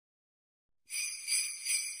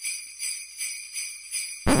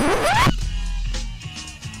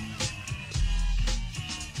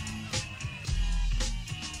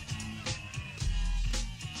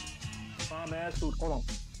fast food. Hold on.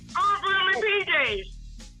 Oh, my PJs.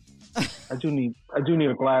 I do need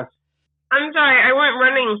a glass. I'm sorry, I went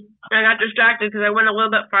running. I got distracted because I went a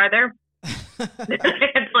little bit farther than I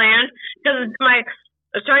had planned. Because I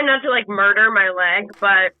was trying not to like murder my leg,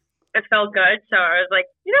 but it felt good. So I was like,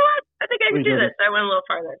 you know what? I think I can do this. So I went a little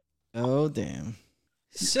farther. Oh, damn.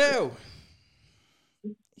 So,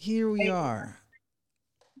 here we are.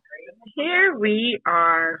 Here we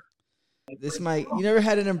are. You never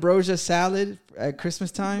had an ambrosia salad at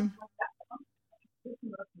Christmas time?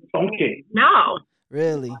 Okay. No.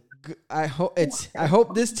 Really? I hope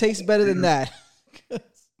this tastes better than that.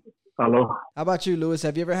 Hello. How about you, Lewis?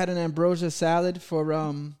 Have you ever had an ambrosia salad for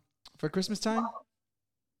Christmas time?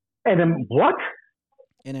 And then what?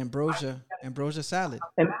 An ambrosia salad.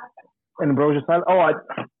 An ambrosia salad? Oh, I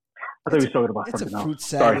thought you were talking about something else. It's a fruit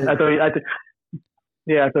salad. Sorry.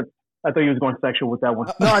 I thought you was going sexual with that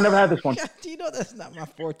one. No, I never had this one. Do you know that's not my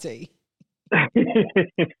forte? So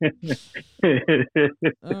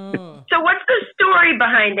what's the story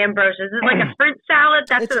behind ambrosia? Is it like a fruit salad?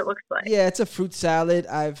 That's what it looks like. Yeah, it's a fruit salad.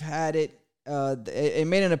 I've had it. It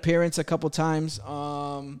made an appearance a couple times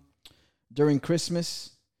during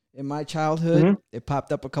Christmas in my childhood. Mm-hmm. It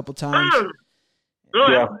popped up a couple times.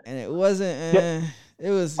 Yeah. And it wasn't. It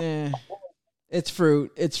was. It's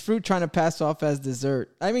fruit. It's fruit trying to pass off as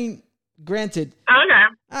dessert. I mean, granted. Okay.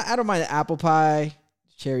 I don't mind apple pie,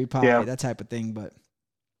 cherry pie, that type of thing, but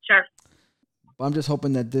sure. But I'm just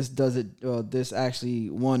hoping that this does it. This actually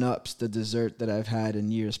one-ups the dessert that I've had in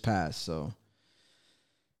years past. So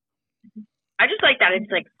I just like that it's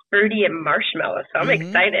like fruity and marshmallow. So I'm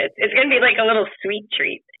excited. It's gonna be like a little sweet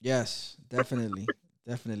treat. Yes, definitely,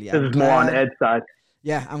 definitely. This is more on Ed's side.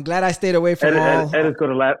 Yeah, I'm glad I stayed away from all. Ed is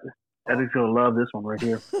gonna laugh. Ed is gonna love this one right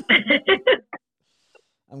here.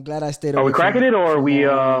 I'm glad I stayed away. Are we cracking it, or are we?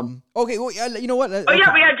 Okay, well, you know what? Yeah, we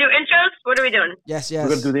gotta do intros. What are we doing? Yes. We're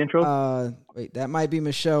gonna do the intro. Wait, that might be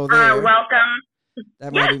Michelle there. Welcome.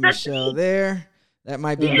 That might be Michelle there. That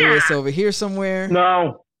might be Lewis over here somewhere.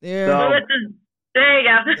 No. There. No. There you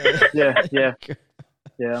go.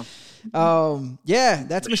 Yeah. Yeah,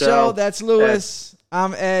 that's Michelle. That's Lewis. Ed.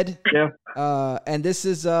 I'm Ed. Yeah. And this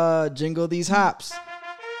is Jingle These Hops.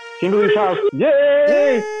 Jingle These Hops.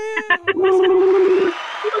 Yay!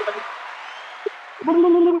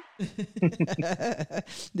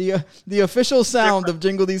 the official sound of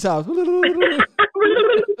Jingle These Hops. Sounds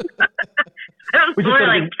more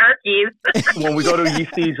like turkeys. When we go to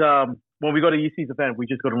Yeasty's event, we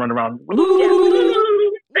just go to run around.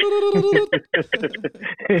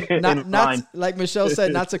 not like Michelle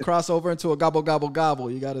said, not to cross over into a gobble gobble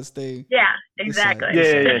gobble. You got to stay. Yeah, exactly.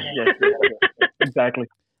 Yeah. Exactly.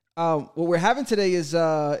 What we're having today is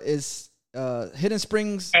Hidden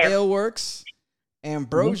Springs Ale Works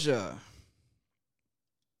Ambrosia.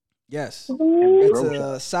 Yes, it's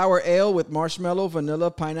a sour ale with marshmallow,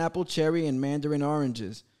 vanilla, pineapple, cherry, and mandarin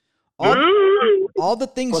oranges. All the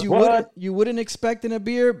things you wouldn't expect in a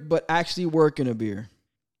beer, but actually work in a beer.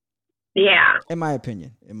 Yeah, in my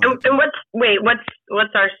opinion. And what's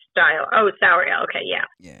our style? Oh, sour ale. Okay, yeah.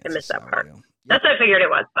 I missed that part. Ale. That's what I figured it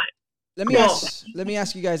was, but. Let me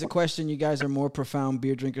ask you guys a question. You guys are more profound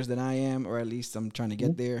beer drinkers than I am, or at least I'm trying to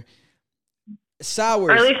get there. Sours.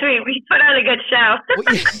 Or at least we put on a good show.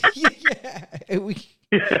 We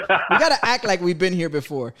gotta act like we've been here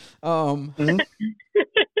before.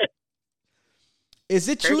 Is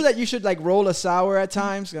it true that you should like roll a sour at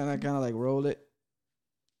times? Kind of like roll it.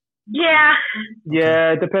 Yeah.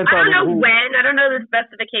 Yeah, it depends on. I don't know when. I don't know the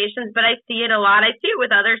specifications, but I see it a lot. I see it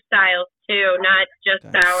with other styles too, not just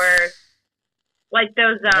sours. Like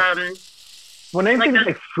those when anything's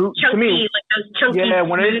like fruit chunky, to me, like those chunky. Yeah,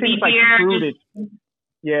 when anything's like beer. fruited.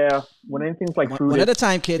 Yeah, when anything's like fruited. One at a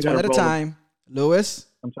time, kids. One at a time. Lewis.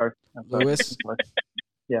 I'm sorry. Lewis.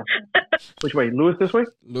 Yeah. Which way? Lewis this way?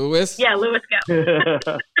 Lewis. Yeah, Lewis go.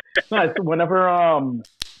 No, it's whenever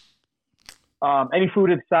any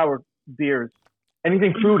fruited sour beers, any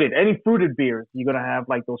fruited beers, you're gonna have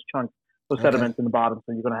like those chunks, those sediments in the bottom,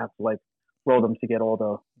 so you're gonna have to like roll them to get all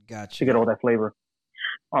that flavor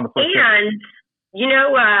on the first. And you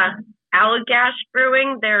know, Allagash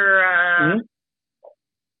Brewing, their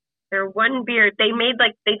one beer, they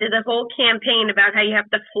did a whole campaign about how you have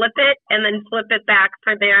to flip it and then flip it back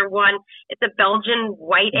for their one. It's a Belgian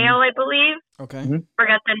white ale, I believe. Okay.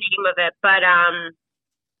 Forgot the name of it, but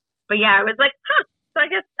yeah, I was like, so I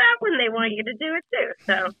guess that one they want you to do it too.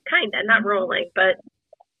 So kind of, not rolling, but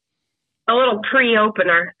a little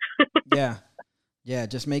pre-opener. Yeah,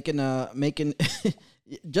 just making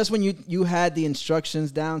just when you had the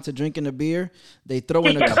instructions down to drinking a beer, they throw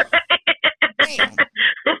in a bam,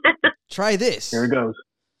 try this. Here it goes.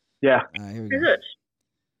 Yeah. Here we go.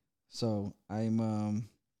 So I'm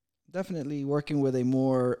definitely working with a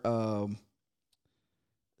more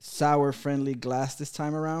sour-friendly glass this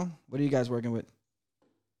time around. What are you guys working with?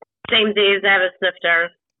 Same days. I have a sniff jar.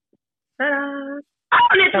 Oh,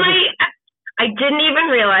 and it's I didn't even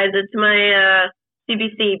realize it's my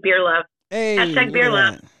CBC Beer Love. Hey, hashtag Beer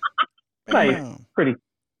Love. Nice. Pretty.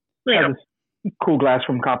 Yeah. Cool glass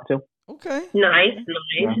from Coppertail. Okay. Nice.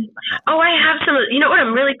 Yeah. Oh, I have some. You know what?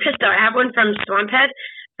 I'm really pissed off. I have one from Swamphead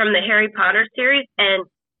from the Harry Potter series, and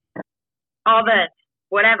all the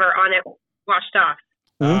whatever on it washed off.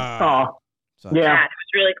 Yeah. Yeah, it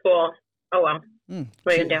was really cool. Oh, well.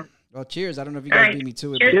 What are you going to do? Well, cheers. I don't know if you guys beat me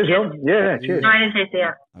to it. Cheers, yo. Yeah, cheers. No, I didn't taste it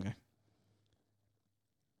yet. Okay.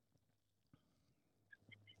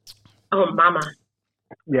 Oh, mama.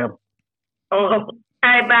 Yeah. Oh, all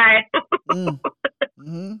right, bye.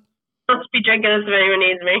 Mm-hmm. I'll just be drinking this if anyone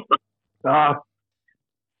needs me.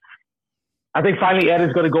 I think finally Ed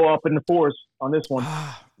is going to go up in the fours on this one.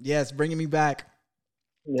 Yeah, it's bringing me back.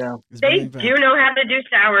 Yeah. They do know how to do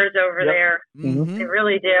sours over there. Mm-hmm. They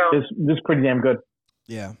really do. This is pretty damn good.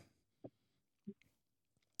 Yeah.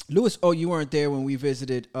 Lewis, you weren't there when we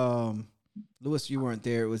visited. Lewis, you weren't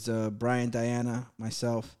there. It was Brian, Diana,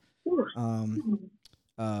 myself. No,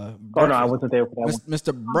 I wasn't there for that one.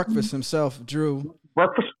 Mr. Breakfast himself, Drew.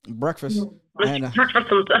 Breakfast. Breakfast.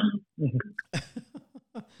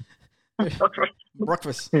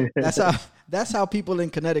 That's how people in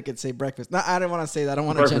Connecticut say breakfast. No, I didn't want to say that. I don't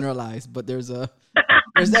want to generalize, but there's one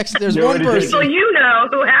person. People you know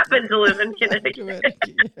who happen to live in Connecticut.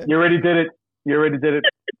 You already did it.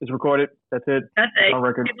 It's recorded. That's it. That's it. On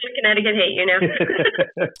record. People in Connecticut hate you now.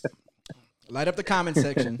 Light up the comment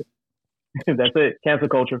section. That's it. Cancel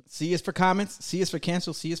culture. C is for comments. C is for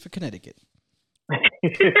cancel. C is for Connecticut.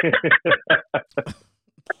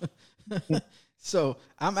 So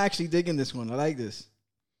I'm actually digging this one. I like this.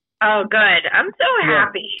 Oh, good. I'm so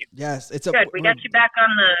happy. Yes, it's good. We got you back on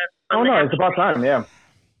the. It's about time. Yeah.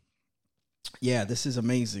 Yeah, this is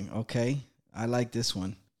amazing. Okay, I like this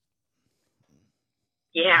one.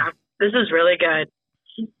 Yeah, this is really good.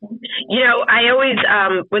 You know, I always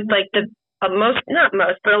with like the not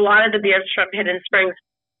most, but a lot of the beers from Hidden Springs,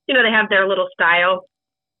 you know, they have their little style.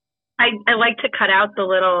 I like to cut out the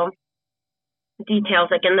little details,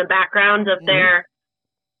 like in the background of their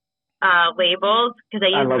labels, because I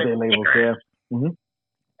use them as stickers. Yeah.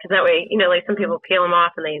 Because that way, you know, like some people peel them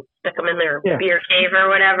off and they stick them in their beer cave or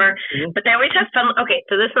whatever. But they always have some. Okay,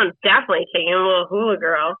 so this one's definitely taking a little hula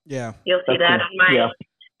girl. Yeah, you'll see that on my. Yeah.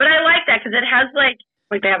 But I like that because it has like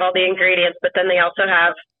they have all the ingredients, but then they also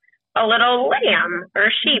have a little lamb or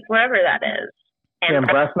sheep, whatever that is. And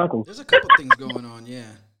brass knuckles. There's a couple things going on. Yeah.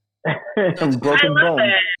 And broken bones.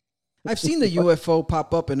 I've seen the UFO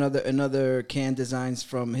pop up in other can designs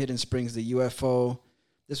from Hidden Springs. The UFO.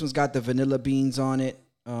 This one's got the vanilla beans on it.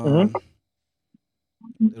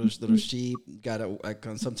 Little sheep. Got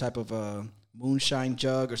some type of moonshine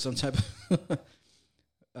jug or some type of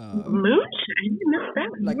moonshine.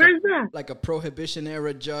 Where's that? Like a Prohibition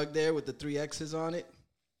era jug there with the 3 X's on it.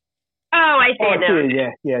 Oh, I see it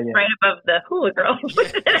now. Yeah. Right above the hula girl.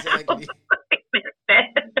 Yeah, exactly.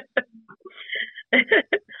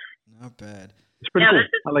 Not bad. It's pretty cool. This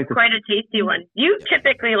is I like this. quite a tasty one. You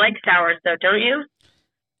typically like sours, though, don't you?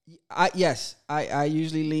 Yes. I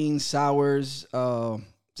usually lean sours,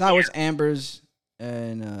 ambers,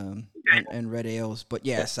 and red ales. But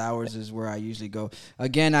yeah, sours is where I usually go.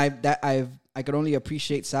 Again, I could only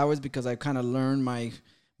appreciate sours because I kind of learned my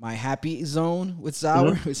happy zone with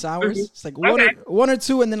sours. It's like one or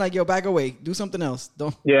two, and then like, yo, back away, do something else.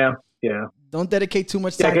 Don't dedicate too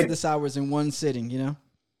much time to the sours in one sitting. You know.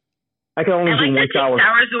 I can only do one sour.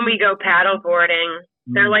 Sours when we go paddle boarding.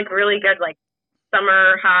 They're like really good, like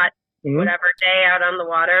summer hot, whatever day out on the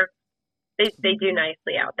water. They do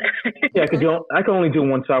nicely out there. Yeah, because I can only do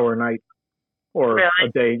one sour a night or a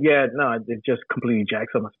day. Yeah, no, it just completely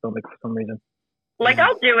jacks up my stomach for some reason. Like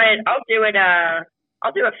I'll do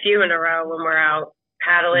a few in a row when we're out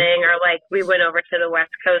paddling, or like we went over to the West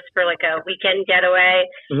Coast for like a weekend getaway,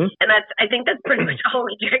 and I think that's pretty much all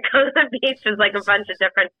we drink on the beach is like a bunch of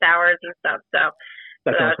different sours and stuff. So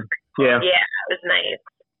that's awesome. Cool. Yeah, it was nice.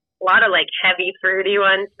 A lot of like heavy fruity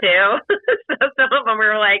ones too. So some of them we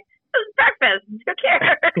were like, "This is breakfast. Who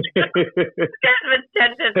cares?"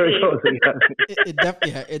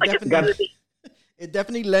 It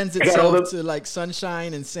definitely lends itself to like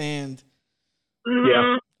sunshine and sand.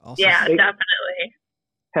 Yeah. Also, yeah, definitely.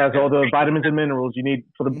 Has all the vitamins and minerals you need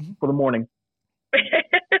for the morning.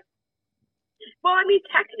 Well, I mean,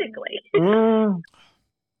 technically.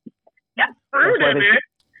 Got fruit in it.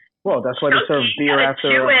 Well, that's why they serve beer after.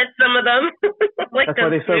 Chew it, some of them. Like that's why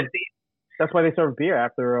they serve. That's why they serve beer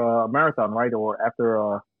after a marathon, right? Or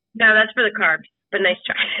after. No, that's for the carbs. But nice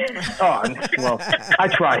try. Oh well, I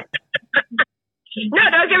try. No,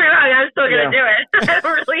 don't get me wrong. I'm still gonna do it. I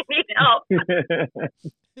don't really need help.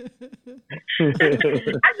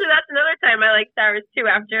 Actually, that's another time I like sours too.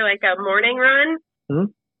 After like a morning run,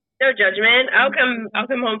 no judgment. I'll come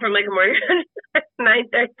home from like a morning run at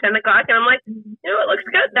 9:30, 10 o'clock, and I'm like, it looks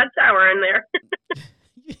good. That's sour in there.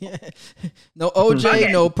 No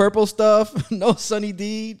OJ, no purple stuff, no Sunny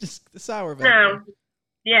D, just the sour. No,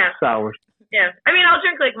 yeah, sour. Yeah, I mean, I'll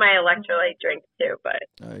drink like my electrolyte drink too, but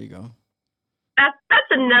there you go. That's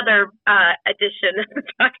another edition of the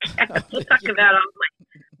podcast. We'll talk about all my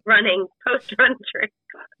running post-run drinks.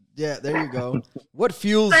 Yeah, there you go. What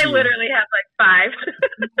fuels I you? literally have like 5.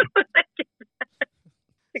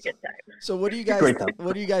 It's a good time. So what do you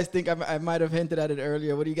guys think? I might have hinted at it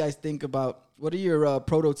earlier. What do you guys think about, what are your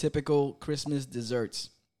prototypical Christmas desserts?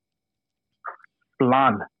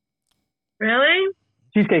 Flan. Really?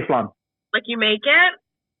 Cheesecake flan. Like you make it?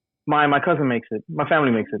 My cousin makes it. My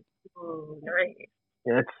family makes it. Oh, nice.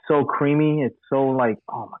 Yeah, it's so creamy. It's so like,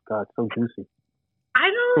 oh my God, so juicy. I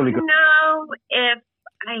don't really know if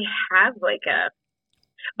I have like a...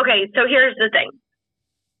 Okay, so here's the thing.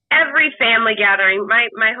 Every family gathering,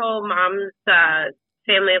 my whole mom's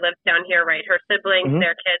family lives down here, right? Her siblings,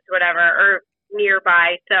 their kids, whatever, are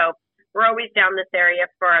nearby. So we're always down this area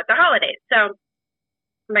for the holidays. So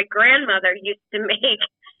my grandmother used to make...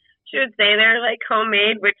 She would say they're like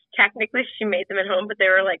homemade, which technically she made them at home, but they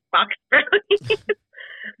were like box brownies,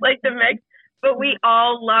 like the mix. But we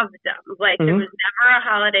all loved them. Like there was never a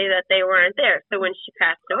holiday that they weren't there. So when she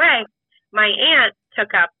passed away, my aunt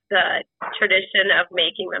took up the tradition of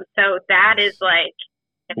making them. So that is like,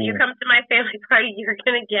 if you come to my family party, you're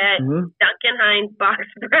going to get Duncan Hines box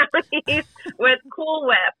brownies with Cool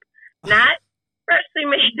Whip, not freshly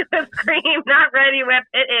made whipped cream, not ready whip.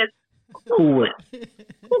 It is Cool Whip.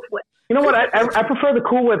 You know what? I prefer the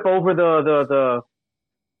Cool Whip over the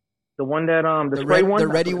one that the spray one. The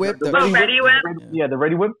Ready Whip. Ready Whip. Yeah, the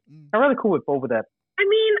Ready Whip. I'd rather Cool Whip over that. I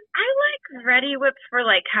mean, I like Ready Whip for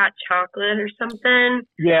like hot chocolate or something.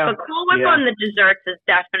 Yeah. But Cool Whip on the desserts is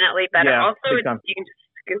definitely better. Yeah, also, you can just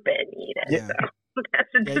scoop it and eat it. Yeah. So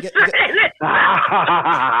that's a dessert.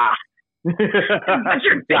 Put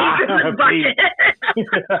your face in the bucket.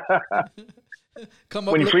 Come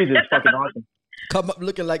up when he freezes, it's fucking awesome. Come up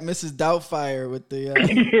looking like Mrs. Doubtfire with the.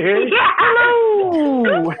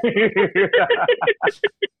 Hello.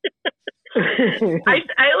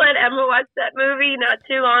 I let Emma watch that movie not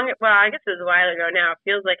too long. Well, I guess it was a while ago now. It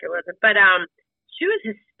feels like it wasn't, but she was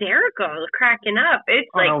hysterical, cracking up. It's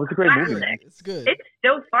like it's a great movie. It's good. It's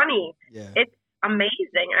so funny. Yeah. It's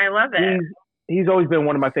amazing. I love it. He's always been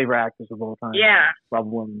one of my favorite actors of all time. Yeah.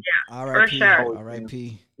 Probably. Yeah. R.I.P. For sure.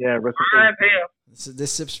 R.I.P. Yeah. R.I.P.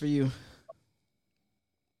 This sip's for you.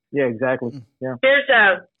 Yeah, exactly. Yeah. Here's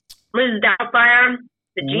Mrs. Doubtfire,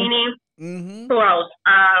 the genie. Who else?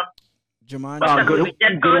 Jumanji.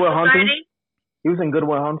 Goodwill Hunting. He was in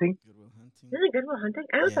Goodwill Hunting. Was it Goodwill Hunting?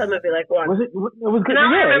 I always saw the movie like once. Was it? It was good. No,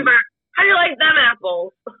 I remember. How do you like them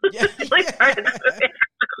apples?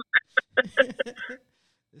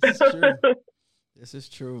 This is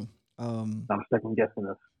true. I'm second guessing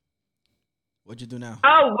this. What'd you do now?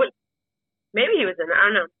 Oh, maybe he was in it. I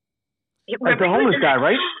don't know. Like the homeless guy,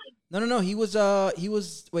 right? No. He was.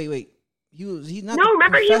 Wait. He's not. No,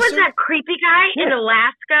 remember professor? he was that creepy guy in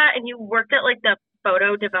Alaska, and he worked at like the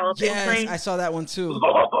photo developing place. I saw that one too.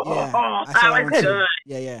 Yeah, I saw that one too.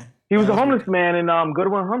 Yeah. He was a homeless man in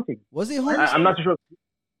Goodwill Hunting. Was he homeless? I'm not too sure.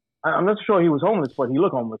 I'm not too sure he was homeless, but he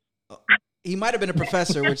looked homeless. He might have been a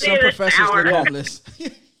professor, which some professors look homeless.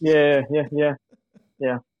 Yeah.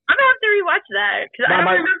 I'm gonna have to rewatch that because I don't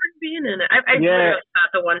remember being in it. I literally saw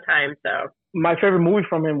it the one time. So my favorite movie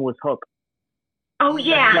from him was Hook. Oh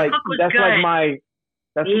yeah, Hook was good.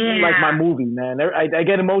 That's like my movie, man. I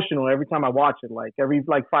get emotional every time I watch it. Like every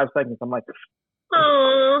 5 seconds, I'm like,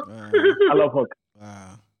 oh, I love Hook.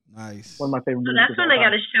 Wow, nice. One of my favorite movies. That's when I got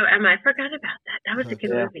to show Emma. I forgot about that. That was a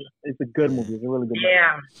good movie. It's a good movie. It's a really good movie.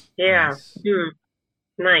 Yeah. Nice. True.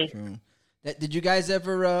 Did you guys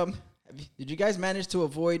ever? Did you guys manage to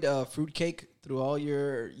avoid fruitcake through all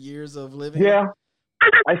your years of living? Yeah.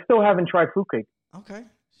 I still haven't tried fruitcake. Okay.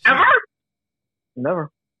 Ever?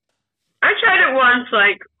 Never. I tried it once.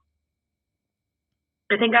 Like,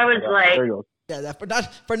 I think I was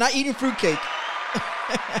for not eating fruitcake.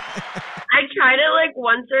 I tried it like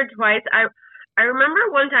once or twice. I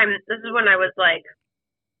remember one time. This is when I was like,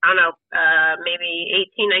 I don't know, maybe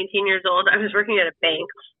 18, 19 years old. I was working at a bank,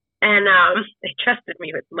 And they trusted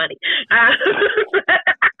me with money. So I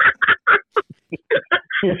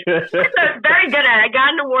was very good at it. I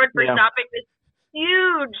got an award for stopping this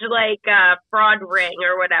huge fraud ring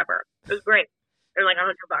or whatever. It was great. They're like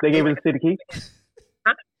 $100. They gave you the city key?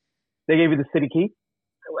 Huh? They gave you the city key?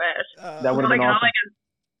 I wish. That would have been awesome. Like a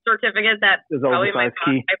certificate that probably my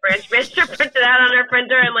branch manager printed out on their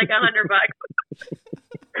printer and like $100.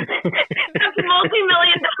 That's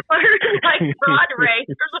multi-million-dollar fraud rate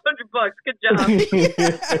for $100. Good job.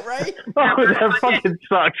 Right? Oh, that fucking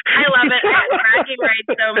sucks. I love it. I had bragging rights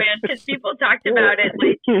though, man, because people talked about it.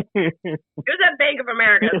 Like, it was at Bank of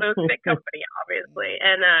America, so it was a big company, obviously,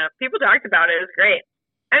 and people talked about it. It was great.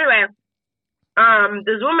 Anyway,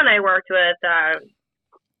 this woman I worked with,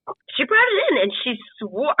 she brought it in and she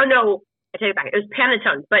swore. Oh no, I take it back. It was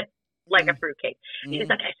panettone, but like a fruitcake. She's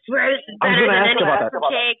like, I swear this is better than any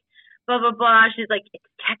fruitcake. Blah blah blah. She's like, it's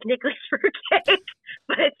technically fruitcake,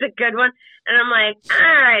 but it's a good one. And I'm like, all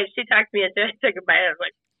right. She talked me into it. I took a bite. I was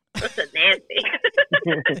like, what's a Nancy?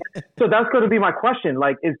 So that's going to be my question.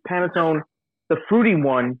 Like, is panettone the fruity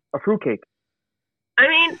one a fruitcake? I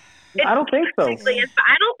mean, I don't think so. I don't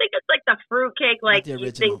think it's like the fruitcake like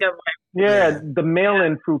you think of. Like, the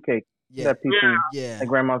mail-in fruitcake that people, like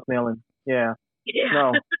grandma's mail-in. Yeah.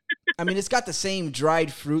 No. I mean, it's got the same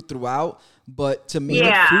dried fruit throughout, but to me,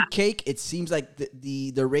 fruit cake, it seems like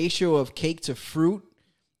the ratio of cake to fruit,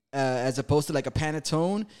 as opposed to like a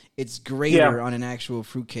panettone, it's greater on an actual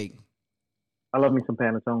fruit cake. I love me some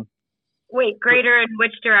panettone. Wait, greater in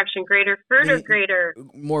which direction? Greater fruit or greater?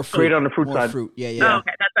 More fruit. Greater on the fruit side. Fruit. Yeah. Oh,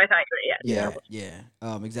 okay, that's what I thought. Yeah.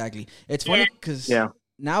 Exactly. It's funny because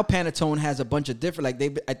now Panettone has a bunch of different,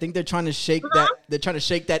 like I think they're trying to shake that. They're trying to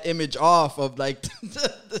shake that image off of like the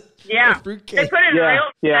fruitcake. They put it in a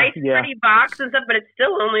real nice, pretty box and stuff, but it's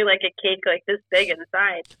still only like a cake like this big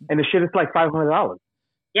inside. And the shit is like $500.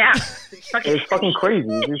 Yeah, it's fucking crazy.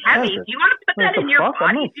 It's heavy. Do you want to put that in your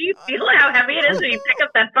body? Do you feel how heavy it is when you pick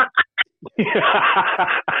up that box?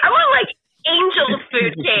 I want like angel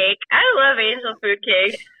food cake. I love angel food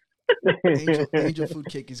cake. Angel food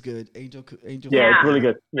cake is good. Angel. Yeah, it's really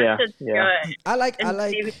good. Yeah, good. I like.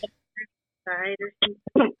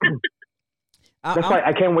 That's why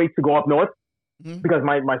I can't wait to go up north because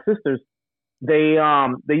my sisters they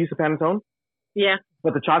use the panettone. Yeah.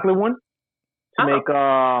 But the chocolate one to make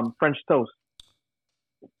French toast.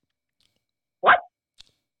 What?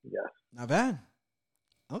 Yes. Not bad.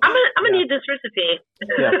 Okay. I'm gonna need this recipe.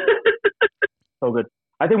 Yeah. So good.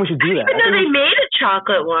 I think we should do that. I didn't know they made a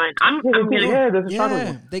chocolate one. There's a chocolate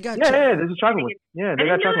one. They got there's a chocolate one. Yeah, they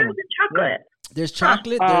got chocolate one. Chocolate. There's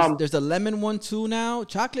chocolate. There's a lemon one too now.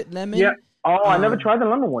 Chocolate lemon. Yeah. Oh, I never tried the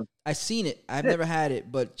lemon one. I've seen it. I've never had it,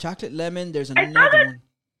 but chocolate lemon. There's another one.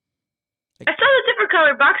 I saw the different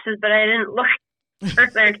colored boxes, but I didn't look for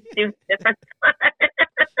there to see the difference.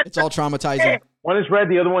 It's all traumatizing. One is red,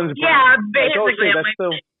 the other one is brown. Yeah, basically.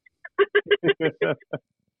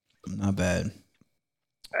 Not bad.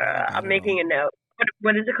 I'm making a note.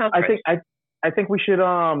 What is it called? I think we should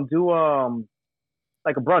do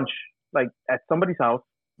like a brunch, like at somebody's house.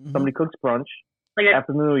 Somebody cooks brunch. Like a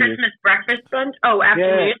after New Year's. Christmas breakfast brunch? Oh, after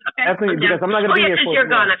New Year's? Okay. After, because I'm not going to be here for... you're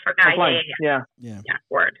gone, I forgot. Yeah.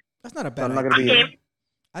 Word. That's not a bad idea. I'm not going to be here.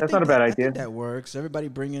 That's not a bad idea. I think that works. Everybody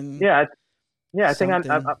bringing... Yeah, I think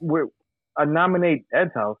I nominate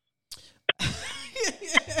Ed's house.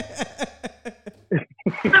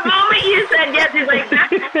 The moment you said yes, he's like,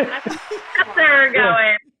 that's where we're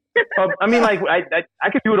going. I mean, like, I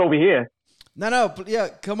could do it over here. No,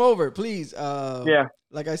 come over, please. Yeah.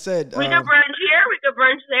 Like I said, we could brunch here, we could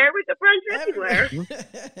brunch there, we could brunch anywhere.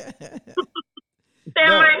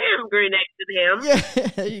 Sam, I am green next to him. Yeah,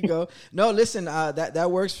 there you go. No, listen,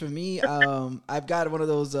 that works for me. I've got one of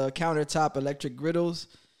those countertop electric griddles.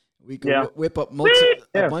 We could whip up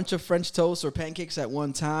a bunch of French toast or pancakes at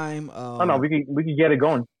one time. We could get it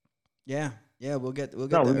going. Yeah, we'll get. We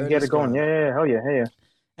can get it going. Yeah, hell yeah.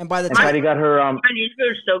 And by the time Patty got her Chinese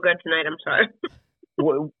food is so good tonight. I'm sorry.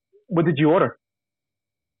 What did you order?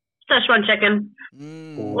 Szechuan chicken,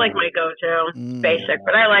 like my go-to. Basic,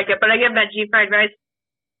 but I like it. But I get veggie fried rice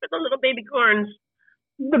with the little baby corns.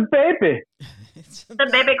 The baby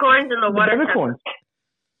corns and the water chestnuts. Corns.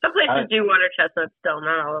 Some places do water chestnuts still,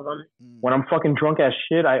 not all of them. When I'm fucking drunk as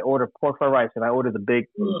shit, I order pork fried rice and I order the big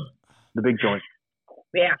joint.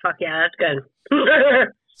 Yeah, fuck yeah, that's good.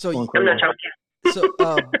 So I'm not drunk yet. So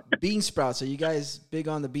bean sprouts. Are you guys big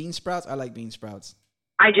on the bean sprouts? I like bean sprouts.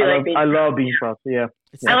 I like bean sprouts. I love bean sprouts. Yeah.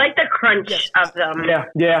 I like the crunch of them.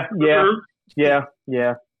 Yeah. You're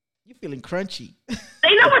feeling crunchy.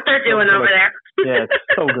 They know what they're doing over there. Yeah, it's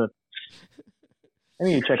so good. I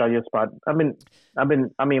need to check out your spot. I mean,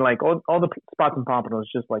 like all the spots in Pompano is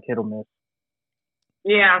just like hit or miss.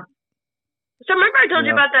 Yeah. So remember I told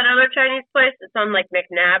you about that other Chinese place? It's on like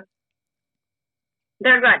McNabb.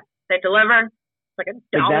 They're good. They deliver. It's like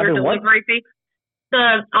 $1 delivery fee.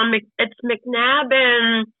 It's McNabb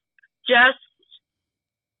and just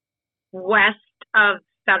west of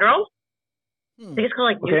Federal. I think it's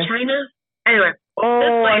called like New China. Anyway.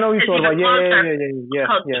 Oh, I know you talking about. Yeah.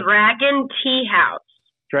 Called Dragon Tea House.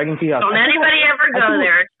 Dragon Tea House. Don't anybody ever go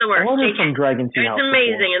there. It's the worst. I ordered from Dragon Tea House. It's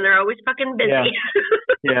amazing, and they're always fucking busy.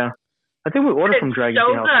 Yeah. I think we ordered from Dragon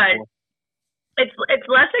Tea House. It's so good. It's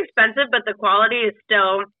less expensive, but the quality is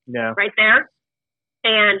still right there.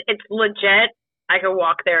 And it's legit. I could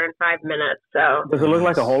walk there in 5 minutes. So does it look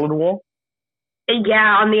like a hole in the wall?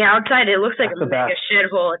 Yeah, on the outside it looks like a mega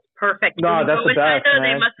shithole. It's perfect. No, that's the best, man.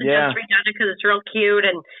 They must have just redone it because it's real cute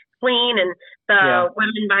and clean, and the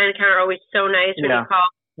women behind the counter are always so nice when you call.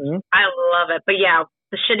 Mm-hmm. I love it. But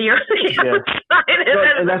the shittier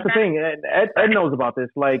and that's the thing. Ed knows about this.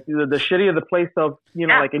 Like the shittier the place of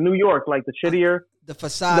like in New York, like the shittier the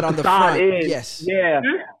facade on the front is. Yes. Yeah.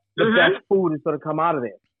 The best food is gonna come out of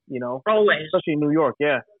there. Always. Especially in New York.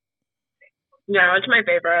 Yeah. Yeah, it's my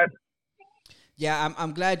favorite. Yeah,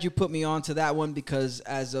 I'm glad you put me on to that one because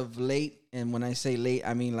as of late, and when I say late,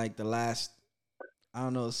 I mean like the last,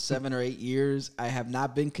 7 or 8 years, I have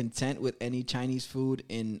not been content with any Chinese food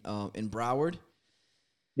in Broward.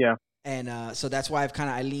 Yeah. And so that's why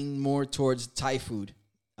I lean more towards Thai food.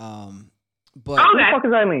 But who the fuck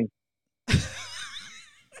is Eileen?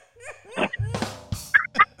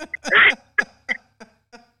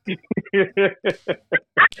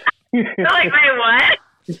 Like, wait, what?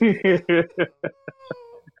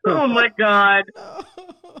 Oh my god.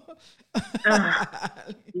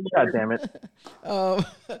 God damn it.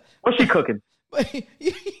 What's she cooking?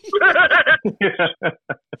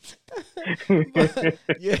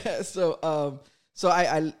 Yeah, so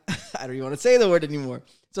I don't even want to say the word anymore.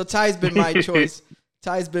 So Thai's been my choice.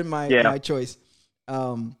 Thai's been my choice.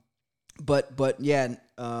 But yeah,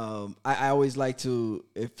 I always like to,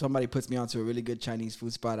 if somebody puts me onto a really good Chinese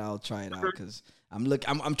food spot, I'll try it out because I'm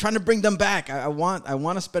trying to bring them back. I want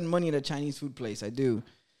to spend money at a Chinese food place. I do.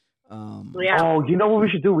 Oh, you know what we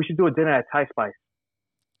should do? We should do a dinner at Thai Spice.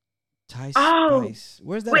 Thai Spice.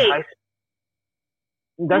 Where's that? Wait. I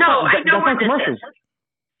know what this is.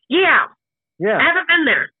 Yeah. Yeah. I haven't been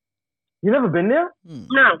there. You never been there?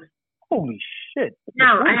 No. Holy shit. No,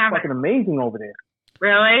 I haven't. It's fucking amazing over there.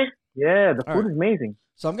 Really? Yeah, the food is amazing.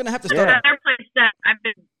 So I'm gonna have to start. Another place that I've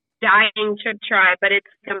been dying to try, but it's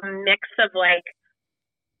a mix of like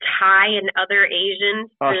Thai and other Asian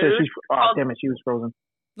food. Damn it, she was frozen.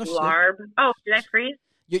 No, Larb. Oh, did I freeze?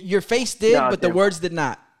 Your face did, but the words did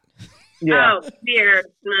not. Yeah. Oh, weird.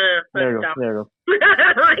 There you go.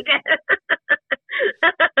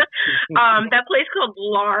 That place called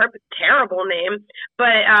Larb, terrible name,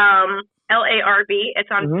 but LARB.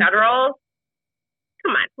 It's on Federal.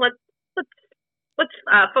 Come on, let's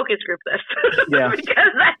focus group this. Yeah.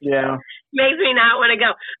 Because that makes me not want to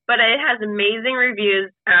go. But it has amazing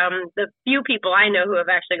reviews. The few people I know who have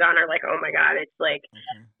actually gone are like, oh my god, it's like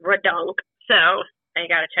redonk. So I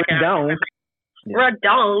gotta check it out.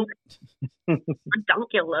 Redonk.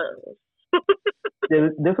 Redonkulous.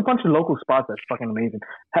 There's a bunch of local spots that's fucking amazing.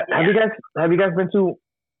 Have you guys been to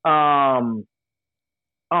oh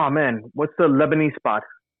man, what's the Lebanese spot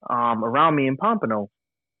around me in Pompano?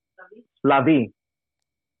 La Vie.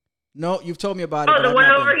 No, you've told me about it. Oh, the one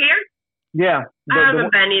over here? Yeah. I haven't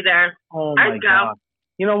been either. Oh my god.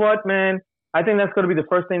 You know what, man? I think that's going to be the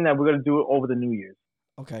first thing that we're going to do over the New Year's.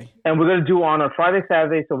 Okay. And we're going to do on a Friday,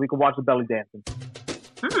 Saturday, so we can watch the belly dancing.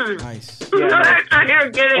 Nice. Yeah, you're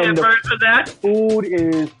getting it first for that. Food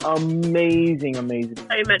is amazing.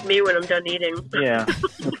 You meant me when I'm done eating. Yeah.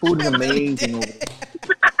 The food is amazing over there.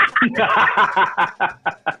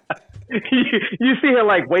 You see her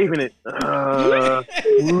like waving it. I'm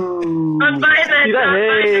buying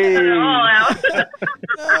that all out.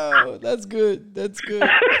 Oh, that's good.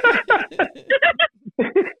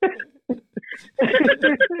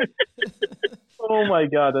 Oh my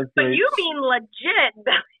god, that's great. But you mean legit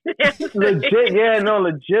belly dancing?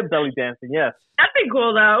 Legit belly dancing. Yes. That'd be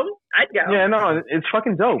cool though. I'd go. Yeah, no, it's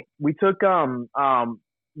fucking dope. We took Dan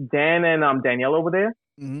and Danielle over there.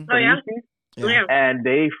 Mm-hmm. Oh yeah. Yeah. And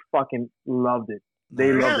they fucking loved it.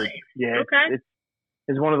 They loved it. Yeah. Okay.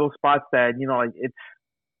 It's one of those spots that, like it's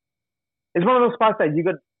one of those spots that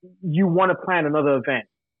you want to plan another event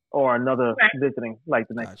or another visiting like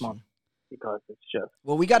the next month because it's just.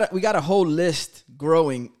 Well, we got a whole list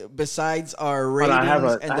growing besides our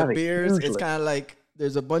ratings and the beers. It's kind of like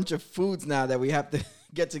there's a bunch of foods now that we have to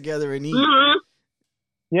get together and eat. Mm-hmm.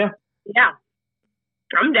 Yeah. Yeah.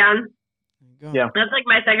 I'm down. Yeah. That's like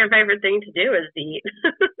my second favorite thing to do is to eat.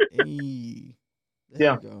 Hey,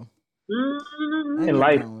 yeah. You go. Mm-hmm. In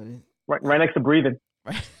life. Right next to breathing.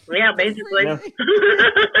 Right. Yeah, basically. Yeah.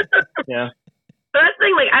 Yeah. But that's the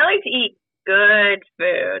thing, like, I like to eat good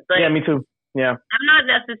food. Like, yeah, me too. Yeah. I'm not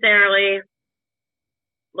necessarily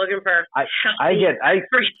looking for I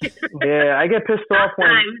get pissed off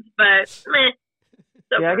I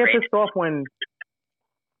get pissed off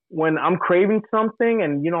when I'm craving something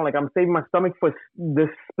and, you know, like I'm saving my stomach for this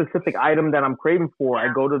specific item that I'm craving for. I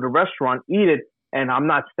go to the restaurant, eat it, and I'm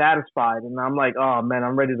not satisfied. And I'm like, oh, man,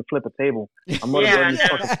 I'm ready to flip a table. I'm going to go to this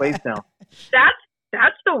fucking place now.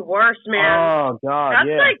 That's the worst, man. Oh, God, That's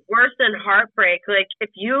like worse than heartbreak. Like, if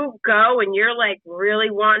you go and you're, like, really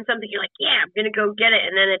wanting something, you're like, yeah, I'm going to go get it.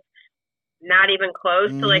 And then it's not even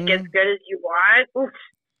close to, like, as good as you want. Oof.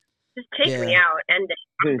 Just take me out. And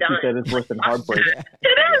I'm done. She said it's worse than heartbreak. It is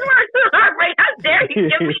worse than heartbreak. How dare you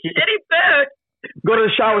give me shitty food? Go to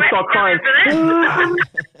the shower and start crying.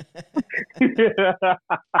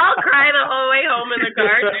 I'll cry the whole way home in the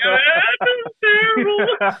car. This is terrible.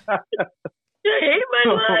 I hate my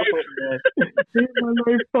life. I hate my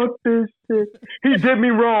life. Fuck this shit. He did me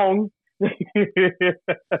wrong.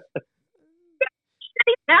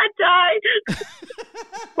 Pad Thai.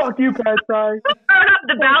 Fuck you, Pad Thai. Throwing up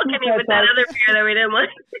the balcony with that other beer that we didn't like.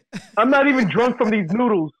 I'm not even drunk from these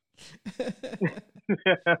noodles.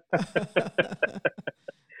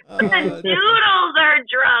 The noodles are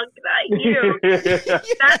drunk, not you.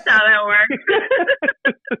 That's how that works.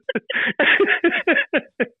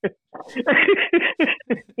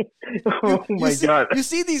 Oh my God. You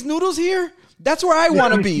see these noodles here? That's where I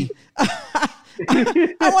want to be.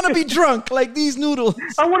 I want to be drunk like these noodles.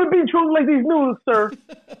 I want to be drunk like these noodles, sir.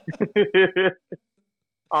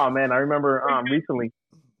 Oh man, I remember recently.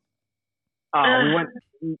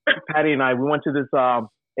 Patty and I went to this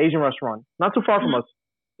Asian restaurant, not too far from us.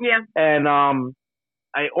 Yeah. And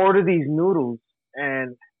I ordered these noodles,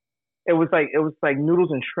 and it was like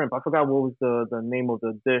noodles and shrimp. I forgot what was the name of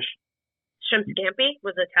the dish. Shrimp scampi?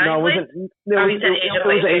 Was it Italian? No, it wasn't. It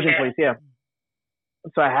was an Asian place. Yeah.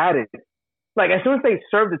 So I had it. Like, as soon as they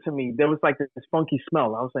served it to me, there was like this funky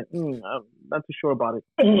smell. I was like, I'm not too sure about it.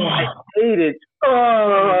 I hate it.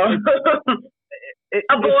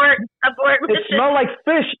 Abort. It smelled like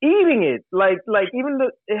fish eating it. Like even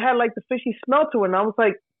it had like the fishy smell to it. And I was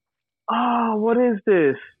like, oh, what is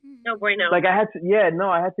this? No bueno. Like I had to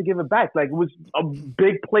give it back. Like it was a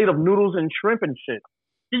big plate of noodles and shrimp and shit.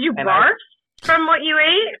 Did you barf from what you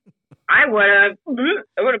ate? I would have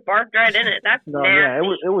barfed right in it. That's nasty. Yeah,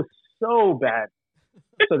 it was so bad.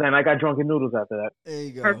 So then I got drunk in noodles after that. There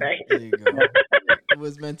you go. Perfect. There you go. It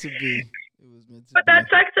was meant to be. But that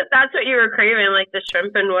sucks that that's what you were craving, like the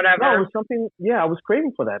shrimp and whatever. No, it was something. Yeah, I was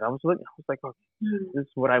craving for that. I was like, oh, this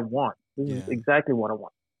is what I want. This is exactly what I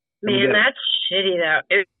want. Man, that's shitty though.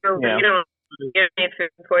 You don't get food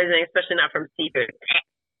poisoning, especially not from seafood.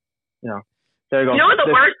 Yeah. There you go. You know what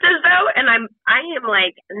the worst is though, and I am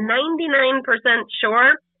like 99%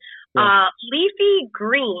 sure. Leafy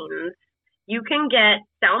greens, you can get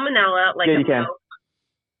salmonella like you can.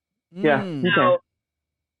 Yeah, you can.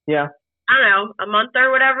 Yeah. I don't know, a month or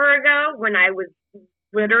whatever ago, when I was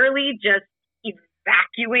literally just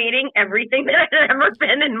evacuating everything that had ever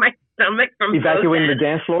been in my stomach from evacuating the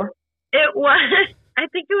dance floor. It was. I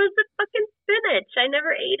think it was the fucking spinach. I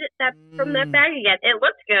never ate it from that bag again. It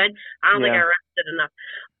looked good. I don't think I rested enough,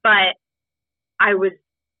 but I was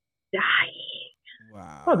dying.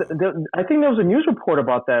 Wow. Oh, I think there was a news report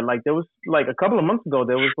about that. Like there was like a couple of months ago,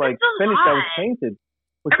 there was like spinach that was tainted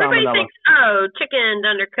with everybody salmonella. thinks, chicken's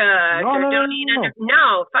undercooked or don't eat under.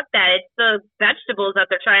 No, fuck that. It's the vegetables that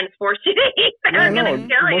they're trying to force you to eat. They're gonna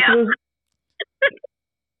kill you.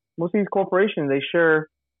 Most of these corporations, they share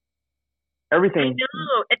everything. I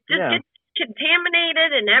know. It just gets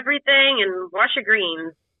contaminated and everything, and wash your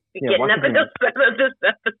greens. You're getting up in this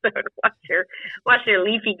episode. Watch your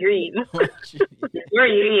leafy greens. Where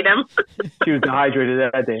you eat them. She was dehydrated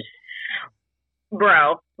that day.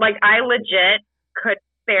 Bro, like I legit could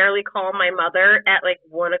barely call my mother at like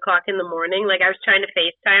 1:00 in the morning. Like I was trying to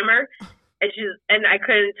FaceTime her, and I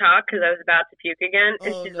couldn't talk because I was about to puke again.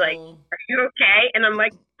 And she's like, "Are you okay?" And I'm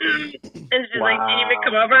like, and she's like, "Did you even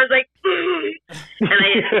come over?" I was like, and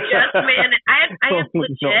I just I had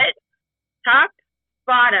legit top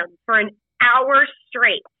bottom for an hour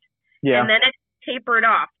straight. Yeah. And then it tapered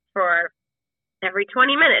off for every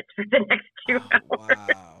 20 minutes for the next 2 hours.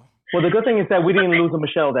 Wow. Well, the good thing is that we didn't lose a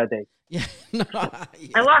Michelle that day. Yeah.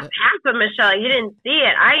 I lost half of Michelle. You didn't see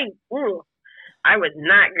it. I was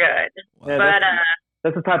not good. Yeah, but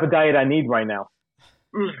that's the type of diet I need right now.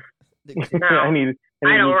 No,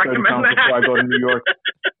 I don't recommend that. Before I go to New York.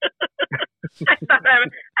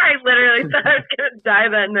 I literally thought I was gonna die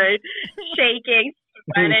that night, shaking,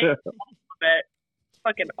 sweating.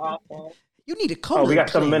 Fucking awful. You need a colon we got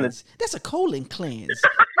cleanse. 7 minutes. That's a colon cleanse.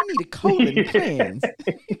 You need a colon cleanse.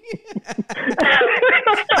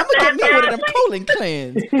 I'm gonna get me one of them colon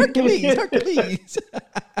cleanse. Hercules.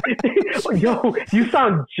 Yo, you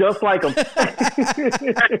sound just like him.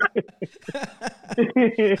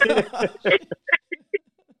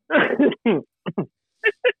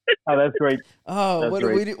 Oh, that's great. Oh, that's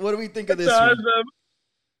what do we think of this awesome. one?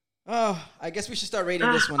 Oh, I guess we should start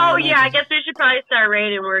rating this one. Oh, yeah, I guess we should probably start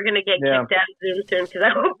rating. We're going to get kicked out of Zoom soon because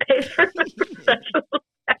I won't pay for the professional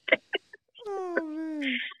settings. Oh,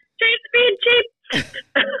 man. Streets being cheap.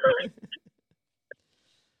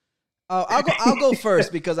 Oh, I'll go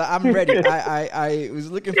first because I'm ready. I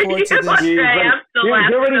was looking forward to this. He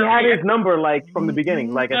already had his number like from the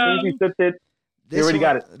beginning. Like as soon as he sipped it, he already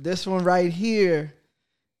got it. This one right here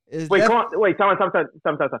is. Wait, come on. Wait, time.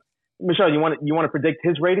 Michelle, you want to predict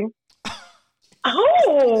his rating?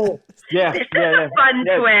 Oh, yeah, this is a fun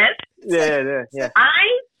twist. Yeah. I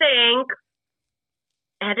think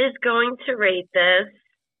Ed is going to rate this.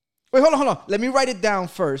 Wait, hold on. Let me write it down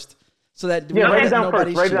first, so that write it down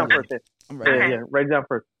first. Write it down first. I'm right. Yeah, write it down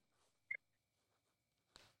first.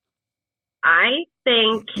 I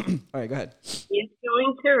think. All right, go ahead. He's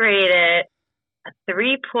going to rate it a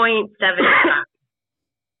 3.75.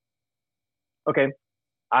 Okay.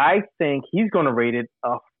 I think he's going to rate it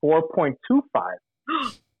a 4.25.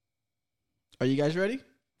 Are you guys ready?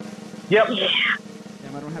 Yep. Yeah.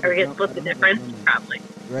 Damn, I don't have Are we going to split the difference? Probably.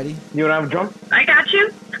 Ready? You don't have a drum? I got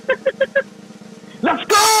you. Let's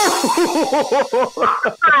go!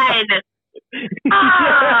 Fine. Thank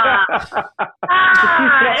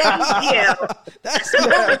you.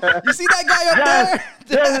 You see that guy up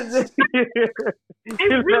there?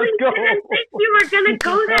 I really didn't think you were going to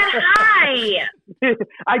go that high.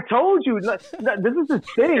 I told you. This is his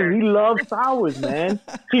thing. He loves sours, man.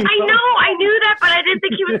 I knew that, but I didn't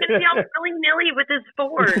think he was going to be all willy-nilly with his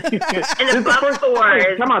fours and above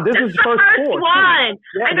fours. Come on, this is the first four. One.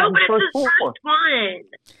 Yeah, I know, but it's his four. first one.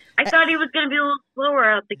 I thought he was going to be a little slower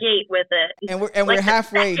out the gate with it. And we're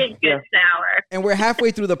halfway. Good sour. And we're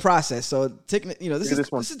halfway through the process. So this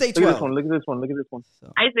is day 12. Look at this one.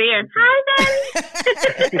 So. I see her. Hi,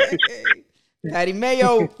 Daddy. Daddy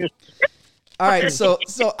Mayo. All right, so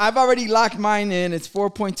I've already locked mine in. It's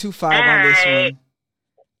 4.25 on this one.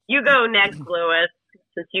 You go next, Lewis.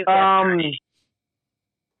 Since you a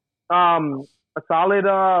solid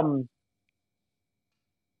I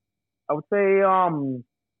would say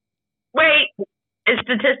Wait, is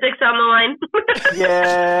statistics on the line?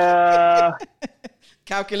 Yeah.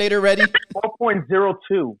 Calculator ready?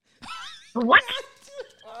 4.02. What? What's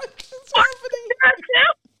happening?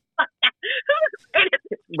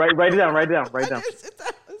 Write it down.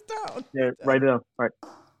 It's down. Yeah, write it down. All right.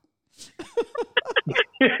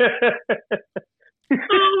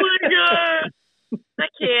 Oh my god. I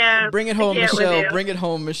can't. Bring it home, Michelle. Bring it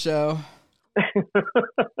home, Michelle.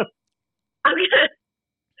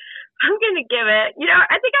 I'm gonna give it.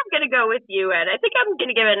 I think I'm gonna go with you, Ed. I think I'm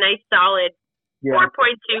gonna give it a nice solid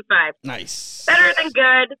 4.25. Nice. Better than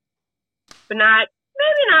good, but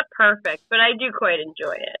maybe not perfect. But I do quite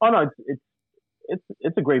enjoy it. Oh no,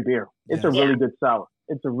 it's a great beer. It's a really good sour.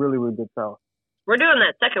 It's a really, really good sour. We're doing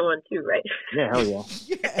that second one too, right? Yeah, hell yeah.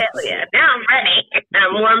 Yes. Hell yeah. Now I'm ready.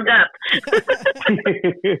 I'm warmed up.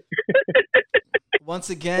 Once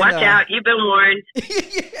again, watch out. You've been warned.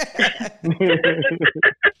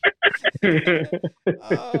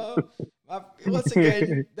 Once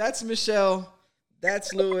again, that's Michelle.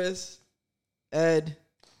 That's Lewis, Ed,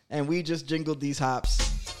 and we just jingled these hops.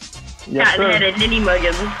 Yes, Cotton-headed ninny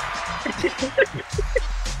muggins.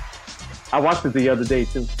 I watched it the other day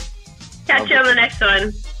too. Catch you on the next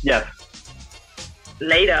one. Yes.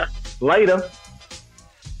 Later.